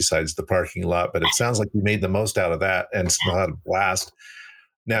place besides the parking lot, but it sounds like you made the most out of that and still had a blast.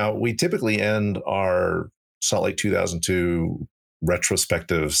 Now, we typically end our Salt Lake 2002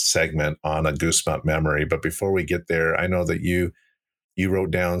 retrospective segment on a Goosebump memory, but before we get there, I know that you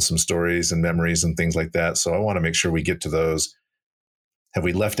wrote down some stories and memories and things like that, so I want to make sure we get to those. Have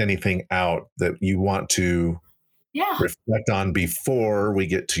we left anything out that you want to reflect on before we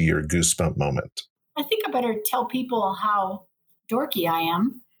get to your Goosebump moment? I think I better tell people how dorky I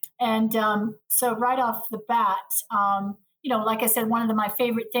am. And so right off the bat, like I said, one of my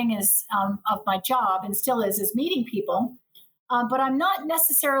favorite things of my job and still is meeting people. But I'm not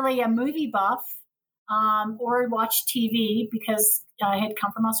necessarily a movie buff or watch TV because I had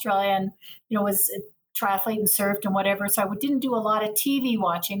come from Australia and, was a triathlete and surfed and whatever. So I didn't do a lot of TV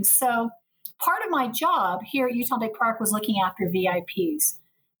watching. So part of my job here at Utah Lake Park was looking after VIPs.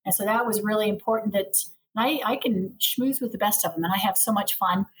 And so that was really important that I can schmooze with the best of them and I have so much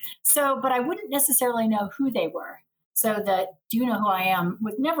fun. So, but I wouldn't necessarily know who they were. So that Do You Know Who I Am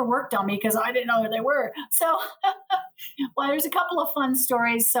was never worked on me because I didn't know who they were. So, well, there's a couple of fun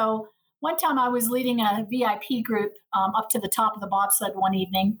stories. So one time I was leading a VIP group up to the top of the bobsled one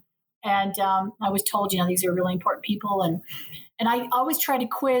evening. And I was told, these are really important people. And I always try to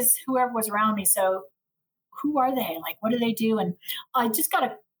quiz whoever was around me. So who are they? Like, what do they do? And I just got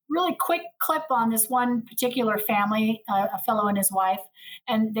a really quick clip on this one particular family, a fellow and his wife.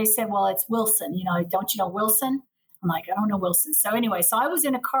 And they said, well, it's Wilson. Don't you know Wilson? I'm like, I don't know Wilson. So anyway, so I was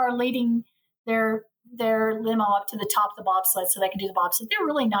in a car leading their limo up to the top of the bobsled so they can do the bobsled. They're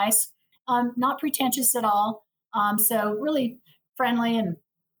really nice, not pretentious at all. So really friendly. And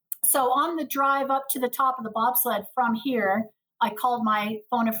so on the drive up to the top of the bobsled from here, I called my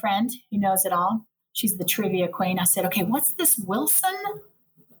phone a friend who knows it all. She's the trivia queen. I said, okay, what's this Wilson?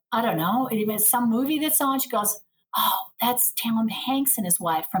 I don't know. It's some movie that's on. She goes, oh, that's Tom Hanks and his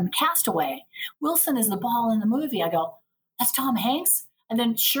wife from Castaway. Wilson is the ball in the movie. I go, that's Tom Hanks? And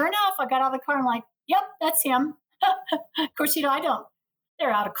then sure enough, I got out of the car. I'm like, yep, that's him. Of course,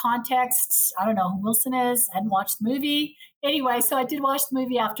 they're out of context. I don't know who Wilson is. I hadn't watched the movie. Anyway, so I did watch the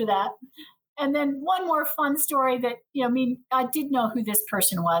movie after that. And then one more fun story that, I did know who this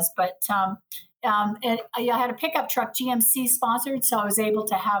person was, but I had a pickup truck, GMC sponsored, so I was able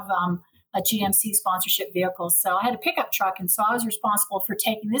to have a GMC sponsorship vehicle. So I had a pickup truck, and so I was responsible for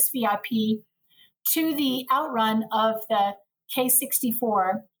taking this VIP to the outrun of the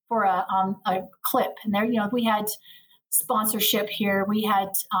K64 for a clip. And there, we had sponsorship here. We had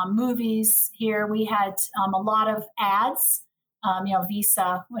movies here. We had a lot of ads,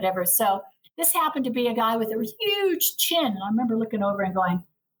 Visa, whatever. So this happened to be a guy with a huge chin. And I remember looking over and going,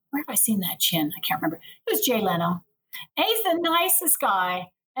 where have I seen that chin? I can't remember. It was Jay Leno. And he's the nicest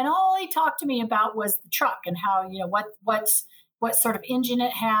guy. And all he talked to me about was the truck and how, what sort of engine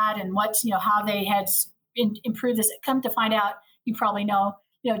it had and how they had improved this. Come to find out, you probably know,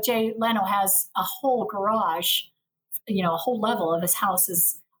 Jay Leno has a whole garage, a whole level of his house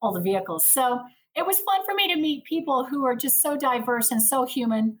is all the vehicles. So it was fun for me to meet people who are just so diverse and so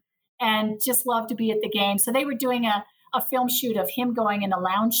human and just love to be at the game. So they were doing a film shoot of him going in a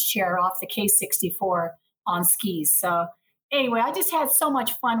lounge chair off the K64 on skis. So anyway, I just had so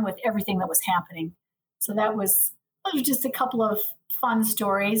much fun with everything that was happening. So those were just a couple of fun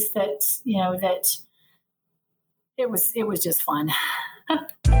stories that, that it was just fun.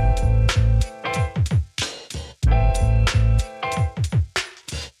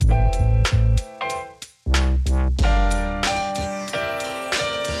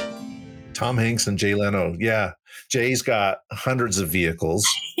 Tom Hanks and Jay Leno. Yeah. Jay's got hundreds of vehicles.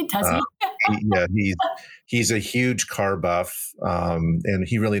 He does. He's a huge car buff, and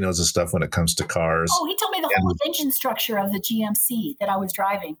he really knows his stuff when it comes to cars. Oh, he told me the whole engine structure of the GMC that I was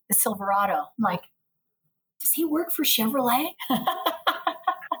driving, the Silverado. I'm like, does he work for Chevrolet?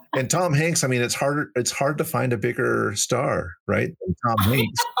 And Tom Hanks, it's hard to find a bigger star, right? Than Tom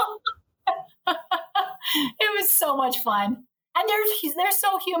Hanks. It was so much fun. And they're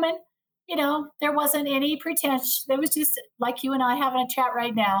so human. There wasn't any pretense. There was just like you and I having a chat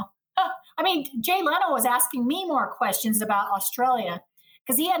right now. Jay Leno was asking me more questions about Australia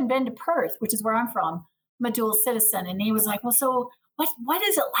because he hadn't been to Perth, which is where I'm from. I'm a dual citizen. And he was like, well, so what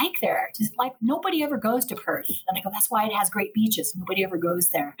is it like there? Just like nobody ever goes to Perth. And I go, that's why it has great beaches. Nobody ever goes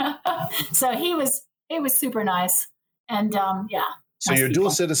there. So it was super nice. And yeah. So Nice you're people.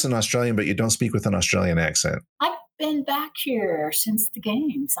 dual citizen Australian, but you don't speak with an Australian accent. I've been back here since the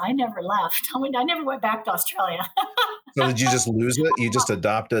games. I never left. I never went back to Australia. So did you just lose it? You just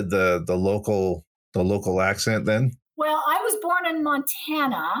adopted the local accent then? Well, I was born in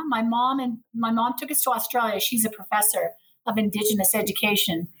Montana. My mom took us to Australia. She's a professor of Indigenous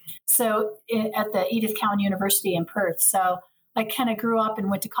education, so at the Edith Cowan University in Perth. So I kind of grew up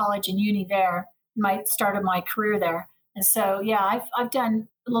and went to college and uni there. Started my career there, and so yeah, I've done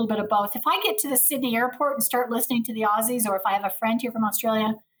a little bit of both. If I get to the Sydney airport and start listening to the Aussies, or if I have a friend here from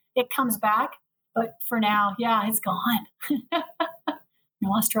Australia, it comes back. But for now, yeah, it's gone.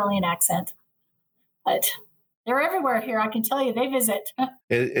 No Australian accent, but they're everywhere here. I can tell you, they visit.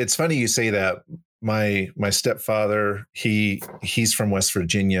 It's funny you say that. My stepfather, he's from West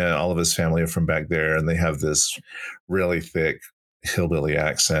Virginia. All of his family are from back there, and they have this really thick hillbilly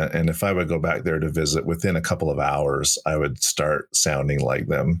accent. And if I would go back there to visit, within a couple of hours, I would start sounding like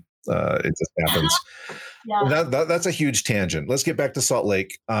them. It just happens. Yeah. That's a huge tangent. Let's get back to Salt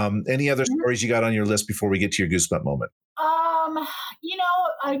Lake. Any other stories you got on your list before we get to your goosebump moment?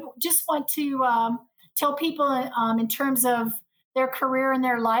 I just want to tell people in terms of their career and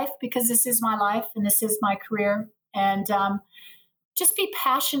their life, because this is my life and this is my career. And just be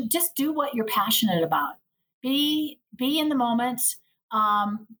passionate. Just do what you're passionate about. Be in the moment.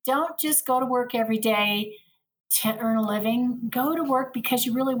 Don't just go to work every day to earn a living. Go to work because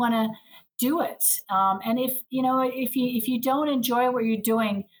you really want to do it. And if you don't enjoy what you're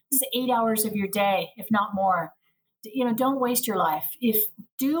doing, this is 8 hours of your day, if not more. Don't waste your life.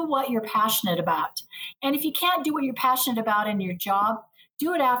 Do what you're passionate about. And if you can't do what you're passionate about in your job,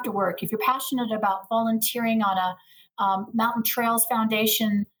 do it after work. If you're passionate about volunteering on a Mountain Trails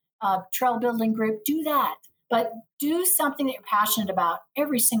Foundation trail building group, do that. But do something that you're passionate about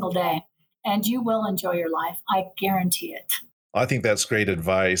every single day, and you will enjoy your life. I guarantee it. I think that's great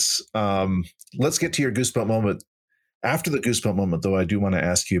advice. Let's get to your goosebump moment. After the goosebump moment, though, I do want to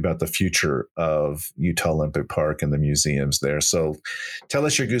ask you about the future of Utah Olympic Park and the museums there. So tell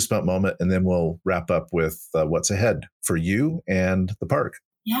us your goosebump moment, and then we'll wrap up with what's ahead for you and the park.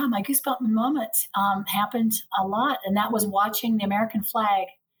 Yeah, my goosebump moment happened a lot, and that was watching the American flag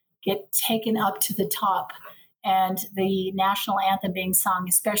get taken up to the top and the national anthem being sung,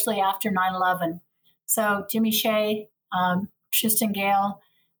 especially after 9/11. So Jimmy Shea, Tristan Gale,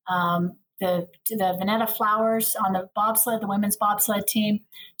 the Vanetta Flowers on the bobsled, the women's bobsled team,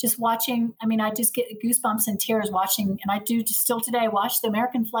 just watching. I mean, I just get goosebumps and tears watching, and I do still today watch the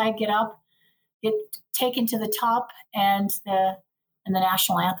American flag get taken to the top, and the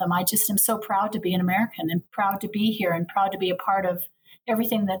national anthem. I just am so proud to be an American and proud to be here and proud to be a part of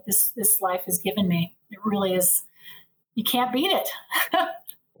everything that this life has given me. It really is. You can't beat it.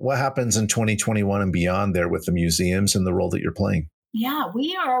 What happens in 2021 and beyond there with the museums and the role that you're playing? Yeah,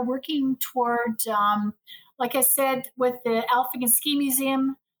 we are working toward, like I said, with the Alphigan Ski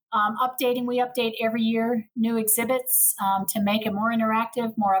Museum, updating. We update every year new exhibits to make it more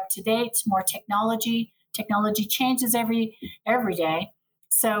interactive, more up to date, more technology. Technology changes every day.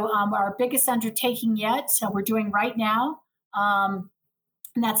 So our biggest undertaking yet, so we're doing right now,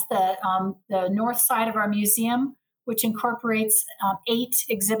 and that's the north side of our museum, which incorporates 8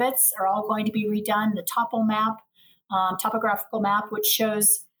 exhibits, are all going to be redone. The topographical map, which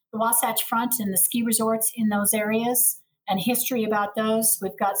shows the Wasatch Front and the ski resorts in those areas and history about those.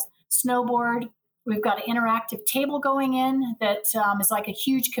 We've got snowboard. We've got an interactive table going in that is like a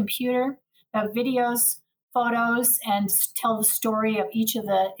huge computer. We have videos, photos, and tell the story of each of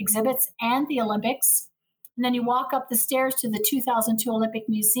the exhibits and the Olympics. And then you walk up the stairs to the 2002 Olympic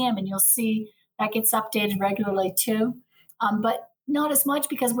Museum, and you'll see that gets updated regularly too. But not as much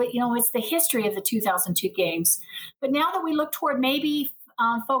because it's the history of the 2002 games. But now that we look toward maybe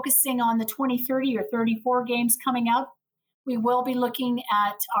focusing on the 2030 or 34 games coming up, we will be looking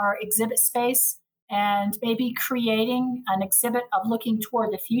at our exhibit space and maybe creating an exhibit of looking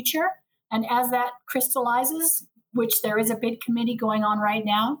toward the future. And as that crystallizes, which there is a bid committee going on right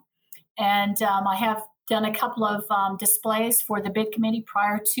now, and I have done a couple of displays for the bid committee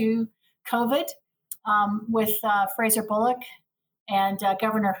prior to COVID with Fraser Bullock and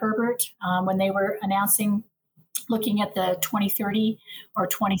Governor Herbert when they were announcing looking at the 2030 or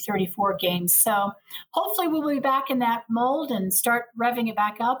 2034 games. So hopefully we'll be back in that mold and start revving it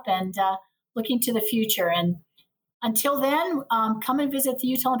back up and looking to the future. And until then, come and visit the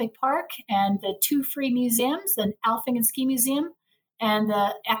Utah Olympic Park and the 2 free museums, the Alphigan Ski Museum and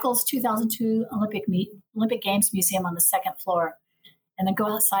the Eccles 2002 Olympic Games Museum on the 2nd floor. and then go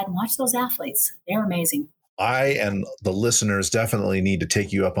outside and watch those athletes. They're amazing. I and the listeners definitely need to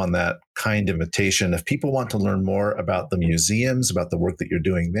take you up on that kind invitation. If people want to learn more about the museums, about the work that you're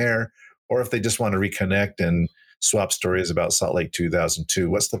doing there, or if they just want to reconnect and swap stories about Salt Lake 2002,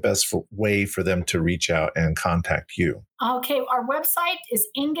 what's the best way for them to reach out and contact you? Okay, our website is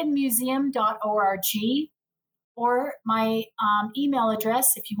ingenmuseum.org, or my email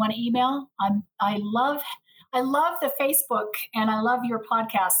address if you want to email. I love the Facebook, and I love your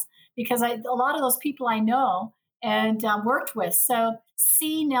podcast because a lot of those people I know and worked with. So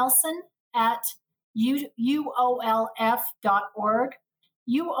cnelson at uolf.org.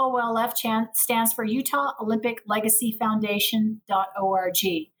 UOLF stands for Utah Olympic Legacy Foundation.org.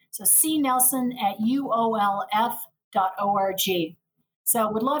 So cnelson at uolf.org.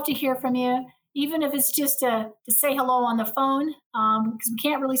 So would love to hear from you, even if it's just to say hello on the phone, because we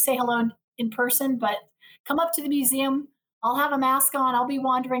can't really say hello in person, but come up to the museum. I'll have a mask on. I'll be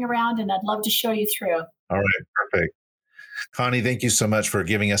wandering around, and I'd love to show you through. All right, perfect. Connie, thank you so much for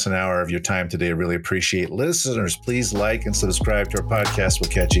giving us an hour of your time today. I really appreciate it. Listeners, please like and subscribe to our podcast. We'll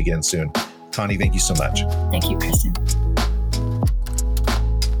catch you again soon. Connie, thank you so much. Thank you, Kristen.